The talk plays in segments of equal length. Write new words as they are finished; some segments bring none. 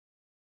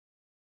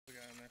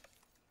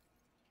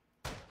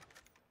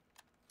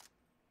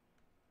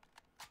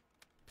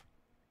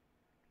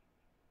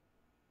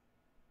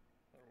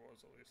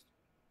close at least.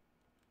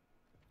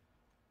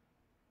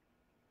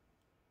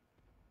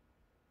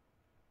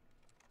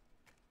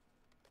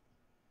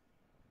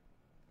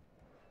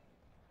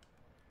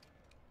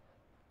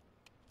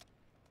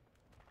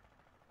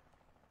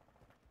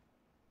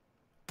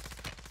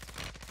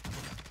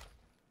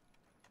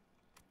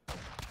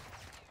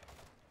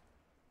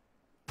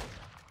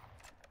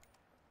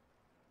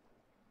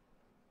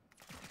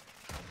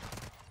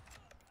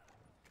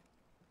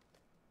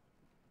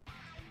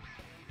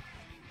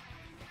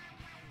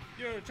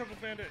 Yo, Triple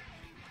Bandit!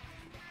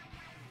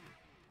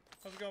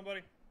 How's it going,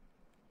 buddy?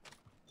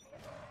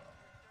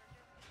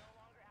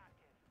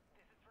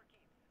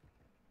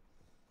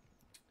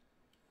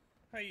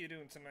 How you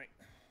doing tonight?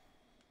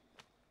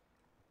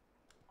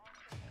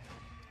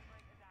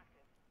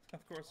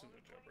 Of course it's a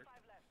jailbreak.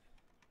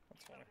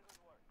 That's funny.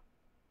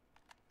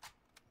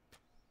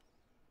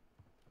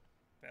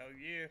 Hell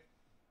yeah.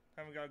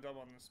 Haven't got a dub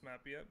on this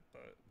map yet,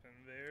 but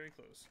been very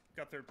close.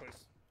 Got third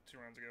place 2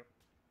 rounds ago.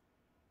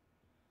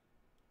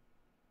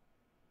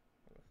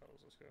 Where the hell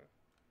is this guy?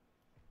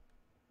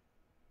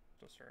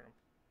 Just heard him.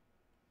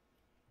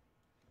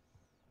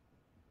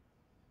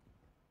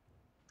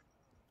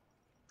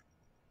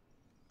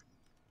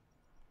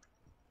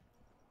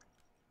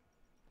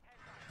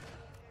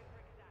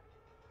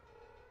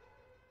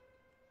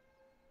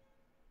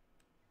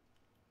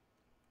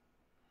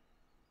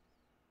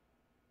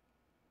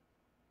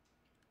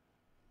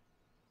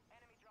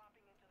 Enemy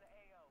dropping into the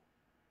AO.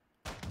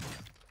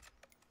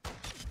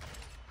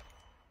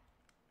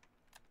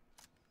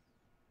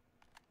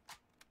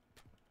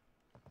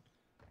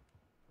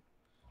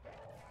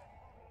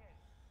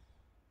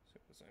 See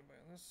if there's anybody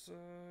on this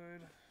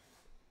side.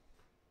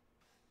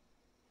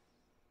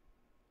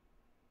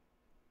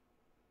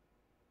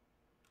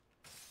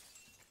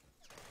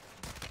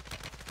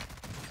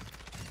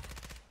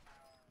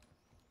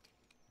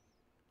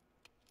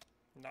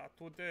 Not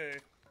today.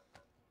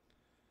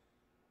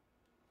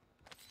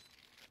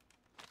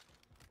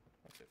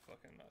 That's a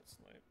fucking not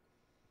snipe.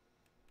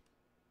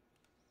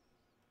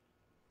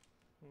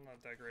 I'm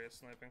not that great at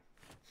sniping.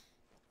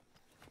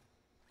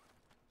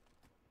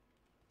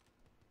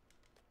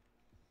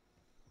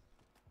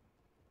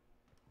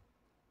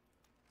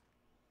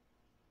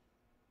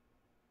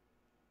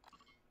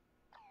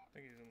 I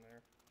think he's in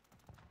there.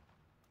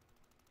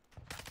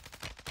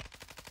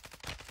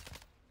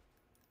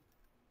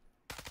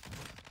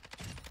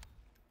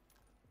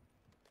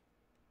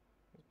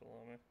 He's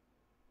below me.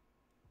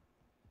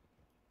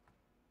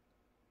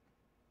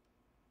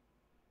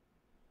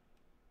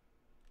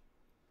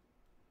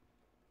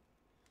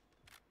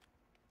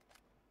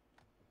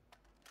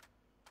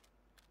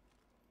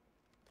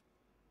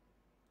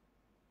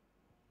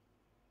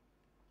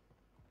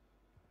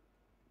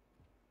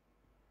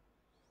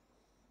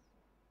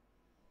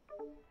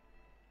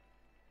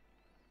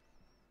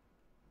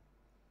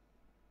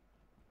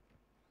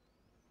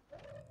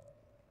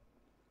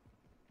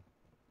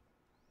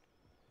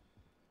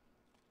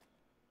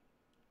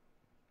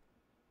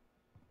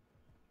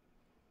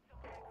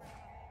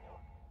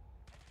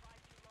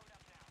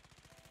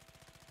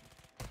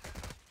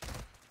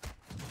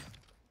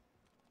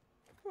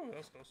 Ooh, that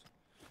was close.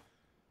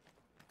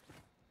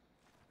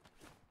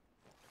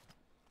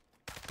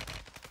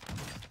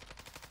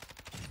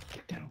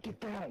 Get down,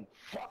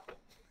 fuck!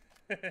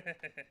 Oh,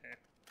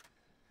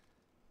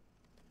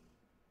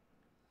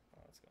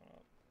 that's going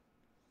up.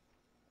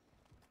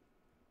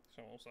 It's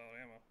almost out of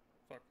ammo.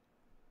 Fuck.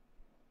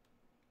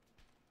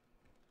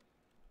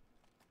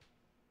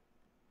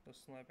 The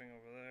sniping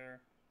over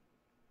there.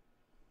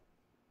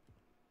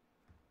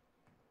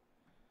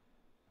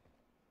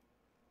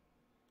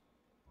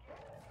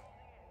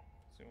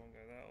 See one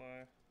guy that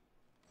way.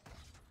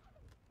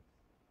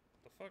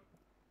 The fuck?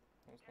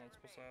 That's not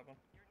supposed to happen.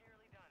 You're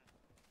nearly done.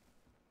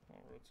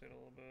 I'll rotate a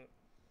little bit.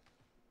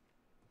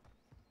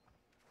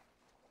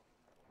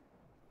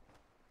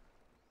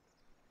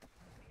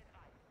 Be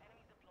advised,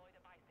 enemy deployed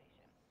a buy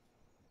station.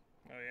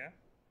 Oh yeah?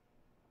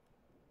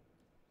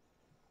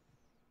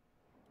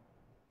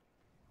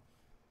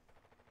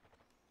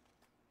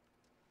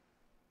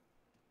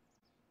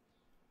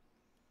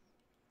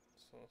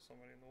 Saw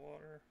somebody in the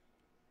water.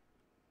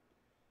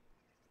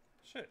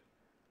 Shit.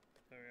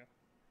 There we go.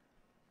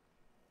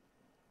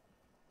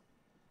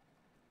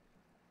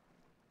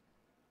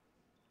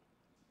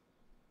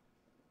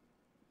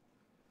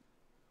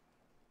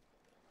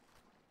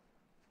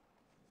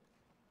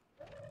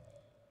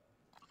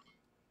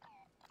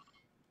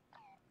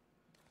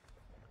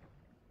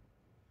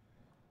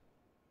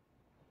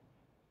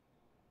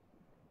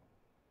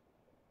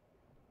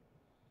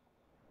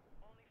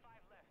 Only 5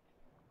 left.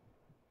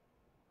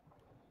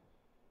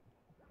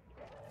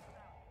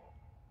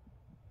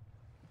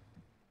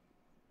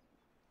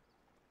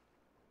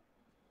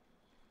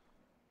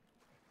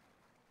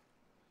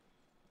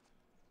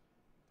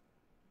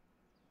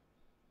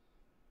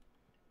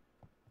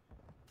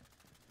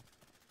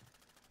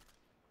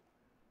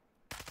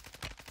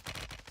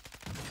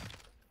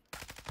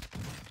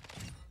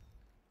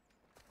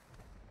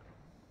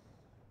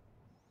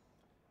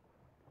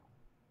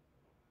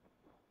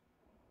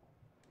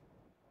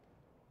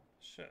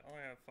 Shit, I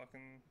only have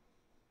fucking...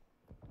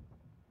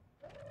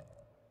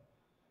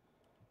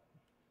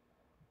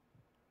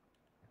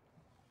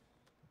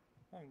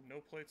 I have no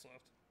plates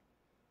left.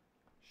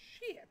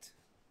 Shit!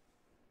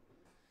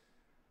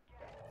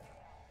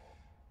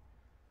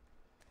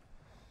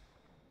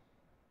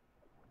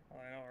 Well,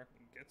 I know I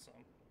can get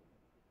some.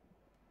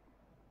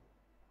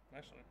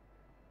 Actually.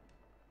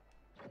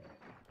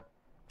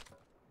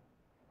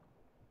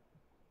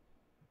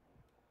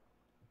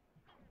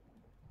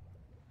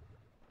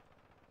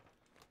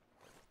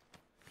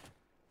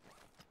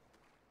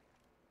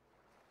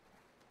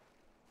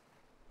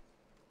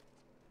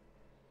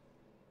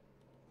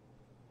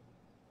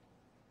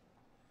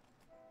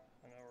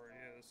 I know where he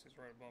is. He's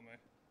right above me.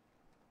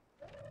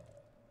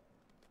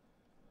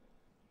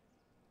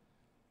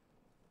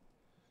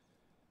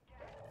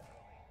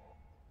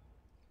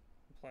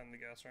 I'm planting the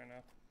gas right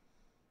now.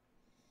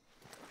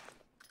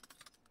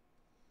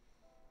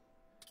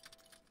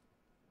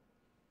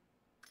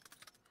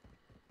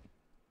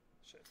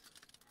 Shit.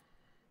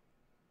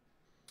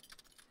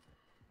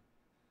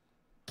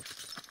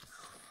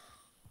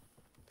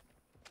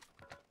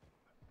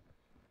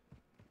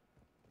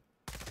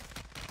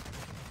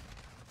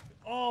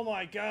 Oh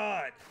my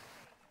god!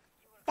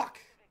 Fuck!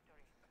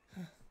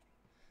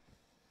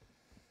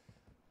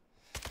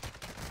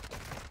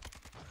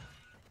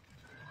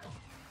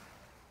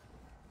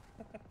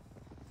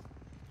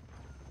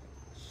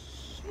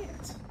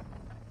 Shit!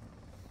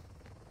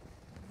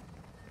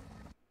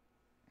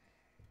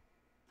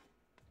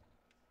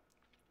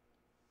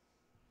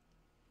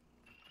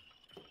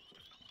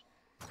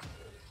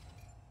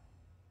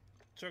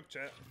 Choke,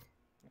 chat.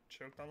 I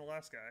choked on the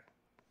last guy.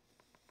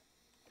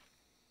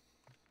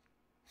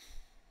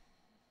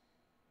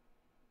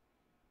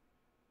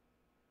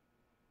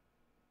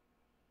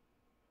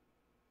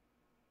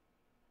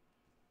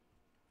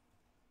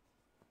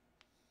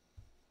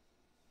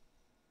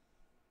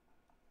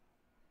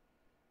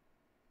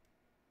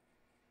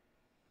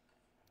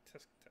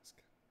 Tisk, tisk.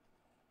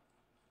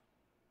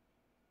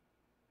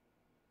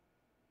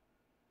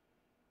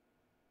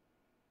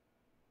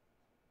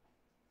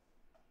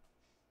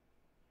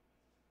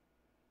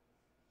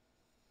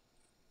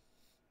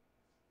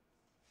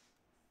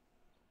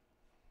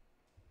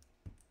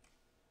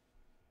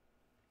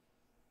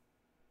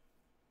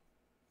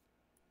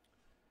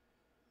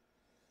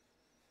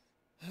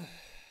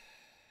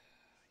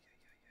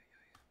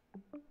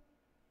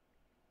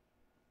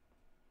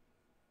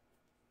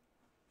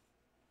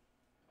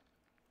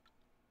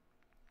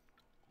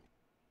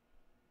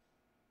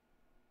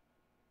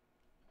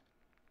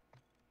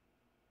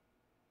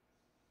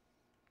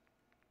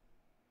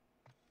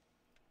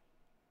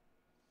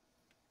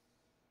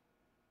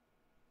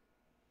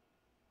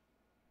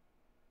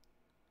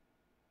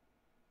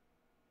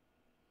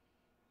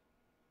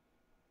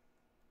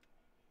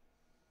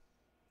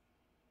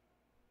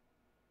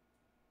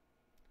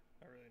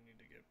 I really need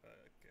to get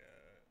back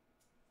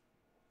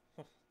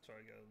at... Try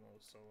to get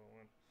another solo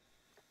win.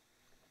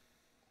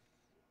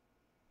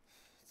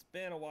 It's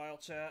been a while,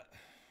 chat.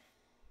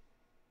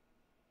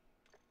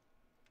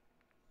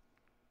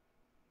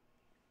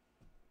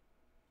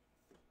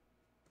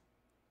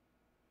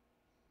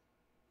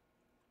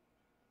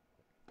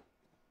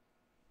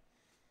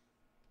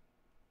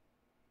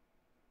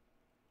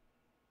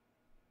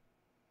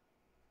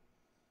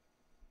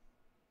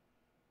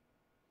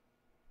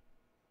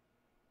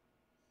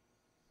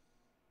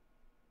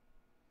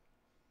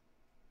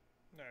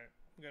 Alright,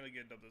 I'm gonna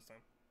get dub this time.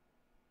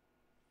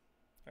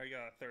 I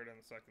got a third and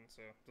a second,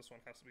 so this one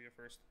has to be a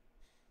first.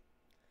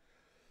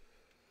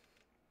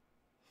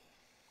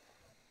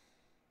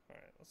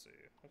 Alright, let's see.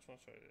 Which one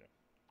should I do?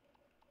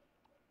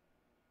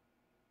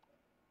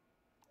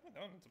 Oh,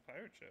 that one's a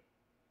pirate ship.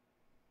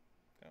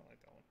 Kinda like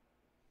that one.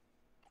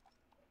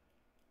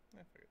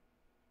 I figured.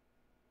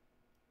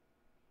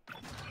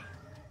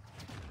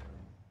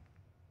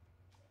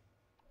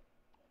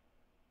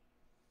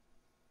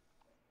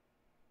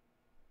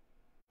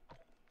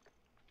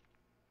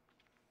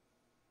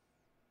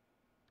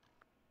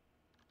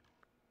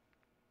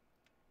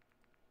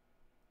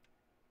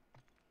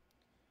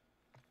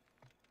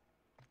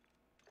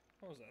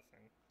 What was that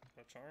thing?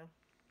 A charm?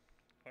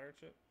 Pirate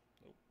ship?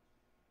 Nope.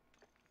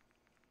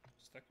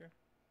 Sticker?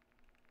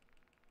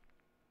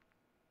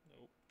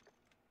 Nope.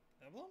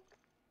 Emblem?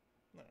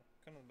 No,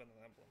 couldn't have been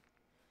an emblem.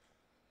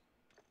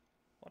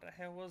 What the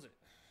hell was it?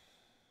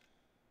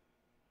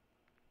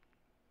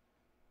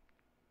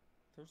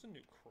 There's a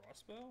new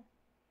crossbow?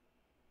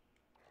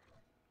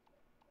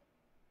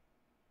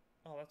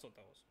 Oh, that's what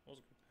that was. That was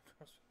a good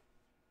crossbow.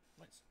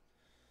 Nice.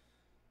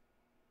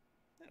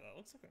 Yeah, that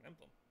looks like an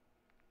emblem.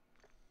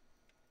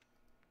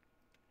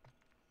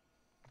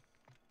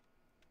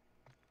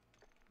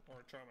 Or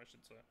a charm, I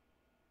should say.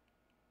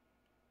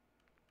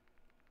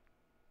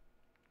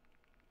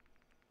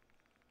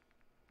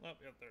 Oh,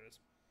 yep, there it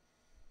is.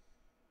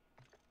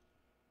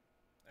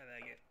 And I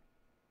get...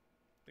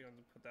 I'm going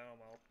to put that on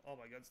all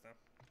my goods now.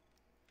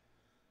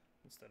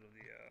 Instead of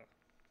the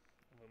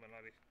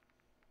Illuminati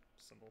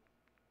symbol.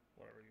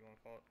 Whatever you want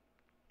to call it.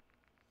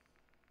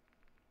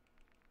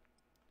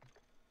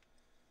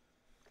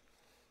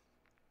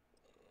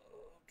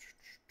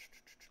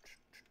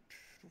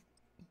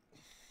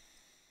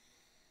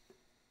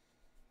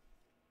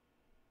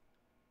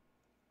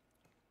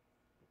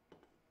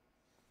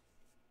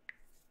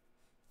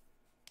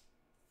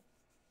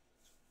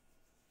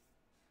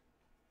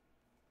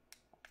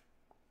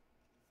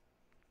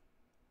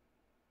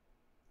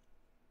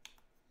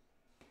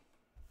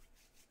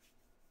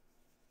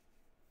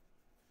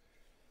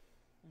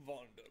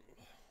 Vondel.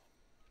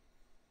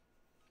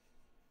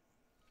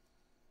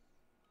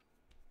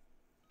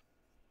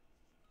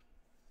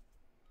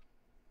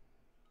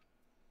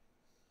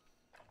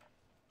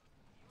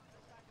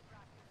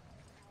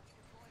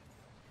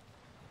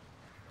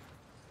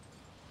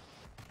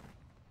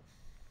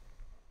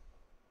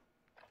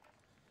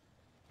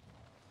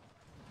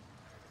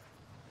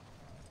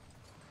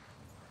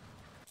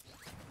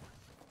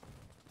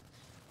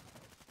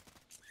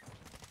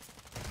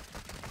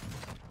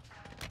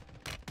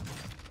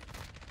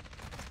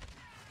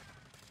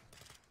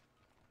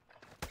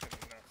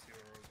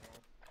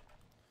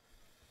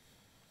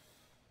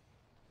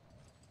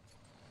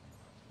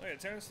 Oh yeah,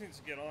 Terrence needs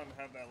to get on and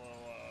have that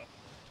little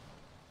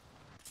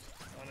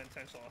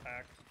unintentional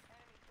hack.